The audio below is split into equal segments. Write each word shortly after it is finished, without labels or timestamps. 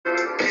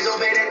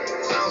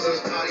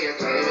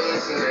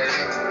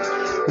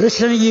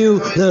Listen to you,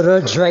 little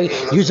Dre.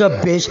 You's a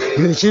bitch.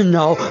 You should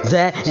know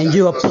that. And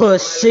you a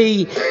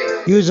pussy.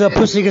 You's a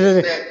pussy.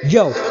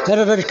 Yo,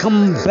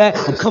 come back.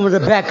 I'm coming to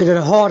the back of the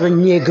harder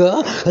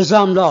nigga. Cause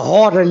I'm the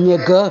harder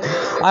nigga.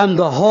 I'm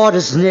the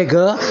hardest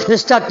nigga.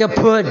 Let's start to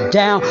put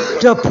down,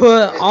 to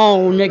put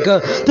on,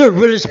 nigga. The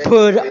realest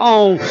put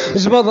on.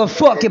 This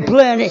motherfucking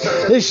planet.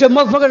 It's your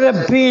motherfucker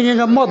that being in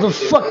a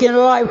motherfucking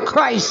life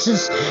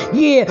crisis.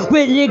 Yeah,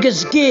 where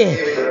niggas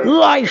get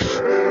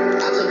life.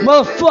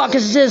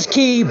 Motherfuckers just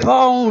keep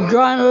on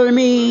trying to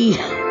me.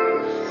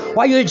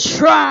 Why you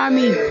try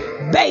me,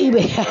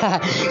 baby?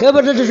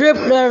 But the drip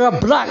of the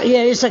block,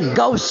 yeah, it's a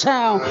ghost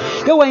sound.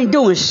 You ain't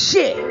doing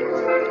shit.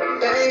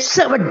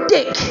 Suck a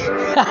dick.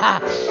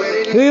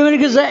 You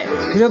niggas that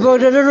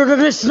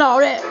this and all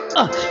that.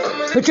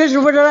 But just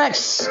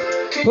relax.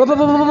 For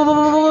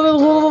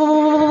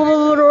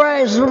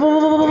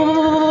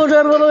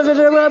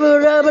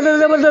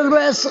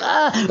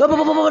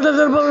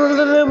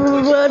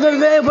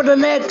the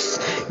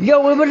next,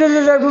 yo, put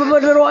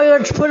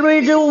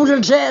me to the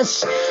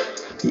test.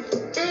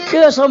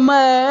 Yes, I'm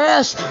my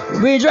ass.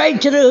 Be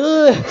right to the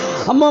hood.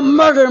 I'm gonna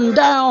murder him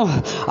down.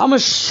 I'm gonna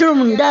shoot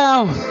him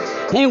down.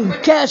 And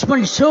cash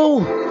money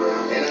too.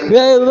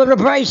 Yeah, what the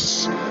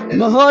price?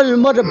 My heart is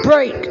mother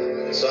break.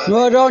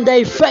 Right on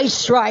their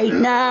face right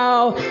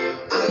now.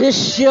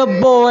 This your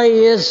boy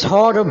is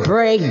hard to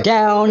break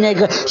down,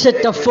 nigga.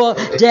 Sit the fuck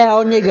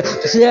down, nigga.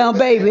 Sit down,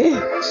 baby.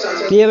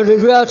 Yeah, the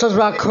girl talks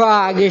about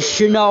cry, guess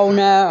you know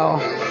now.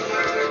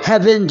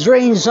 Having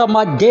dreams of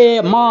my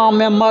dead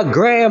mom and my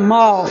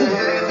grandma.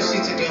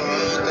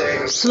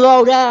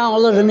 Slow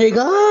down, little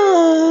nigga.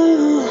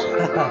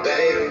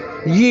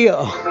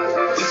 Yeah.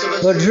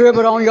 The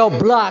dribble on your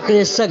block,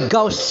 it's a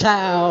ghost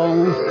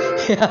town.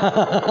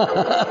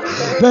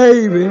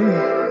 Baby.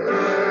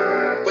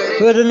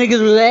 What the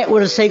niggas with that,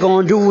 what they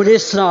gonna do with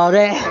this and all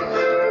that?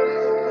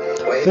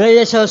 But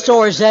that's how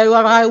stories that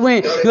what I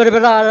went. You would have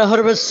been out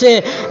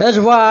 100%. That's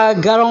why I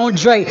got on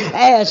Drake.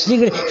 Ass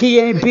nigga, he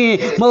ain't been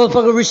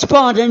motherfucker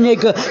responding,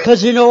 nigga.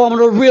 Cause you know I'm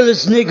the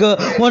realest nigga.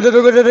 One of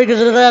the realest niggas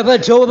that I ever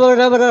told,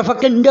 but I would have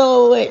fucking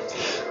do it.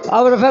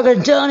 I would have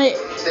fucking done it.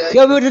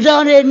 You would have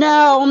done it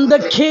now. I'm the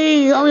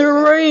king. I'm the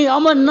ring.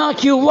 I'm gonna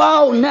knock you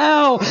out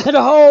now. And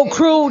the whole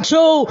crew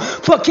too.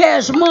 For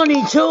cash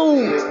money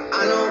too.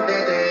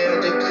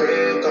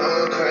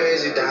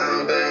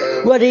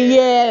 What he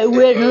had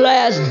with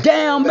last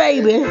down,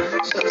 baby.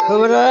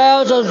 But the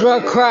houses were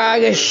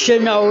crying, you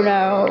should know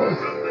now.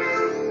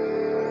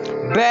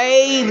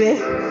 Baby.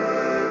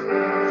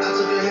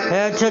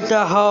 I took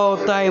the whole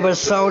thing, but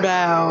so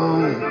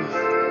down.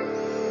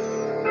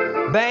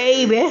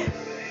 Baby.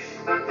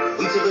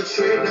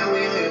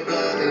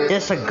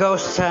 It's a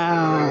ghost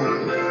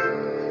town.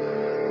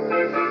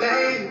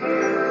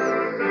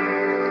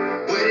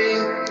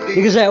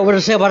 You can say what I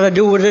say about to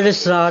do with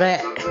this and all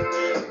that.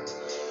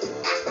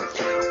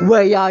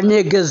 Where y'all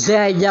niggas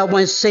at? Y'all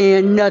ain't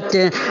saying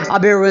nothing. I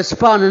been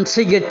responding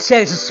to your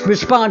texts,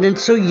 responding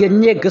to your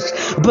niggas,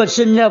 but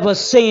you never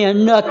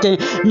saying nothing.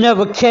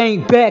 Never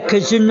came back,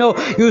 cause you know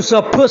you's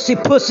a pussy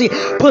cats.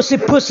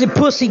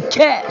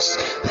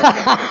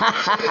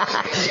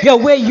 Yo,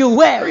 where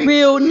you at?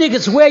 Real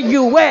niggas, where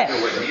you at?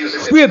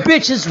 Real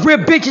bitches, where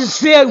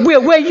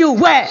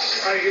you at?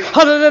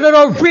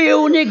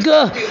 Real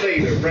nigga.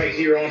 Right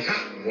here on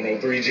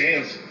 103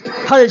 Jams.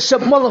 How did your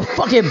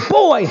motherfucking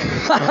boy?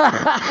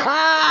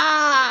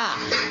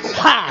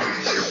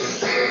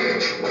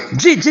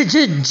 G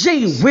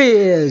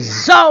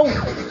Wizzo.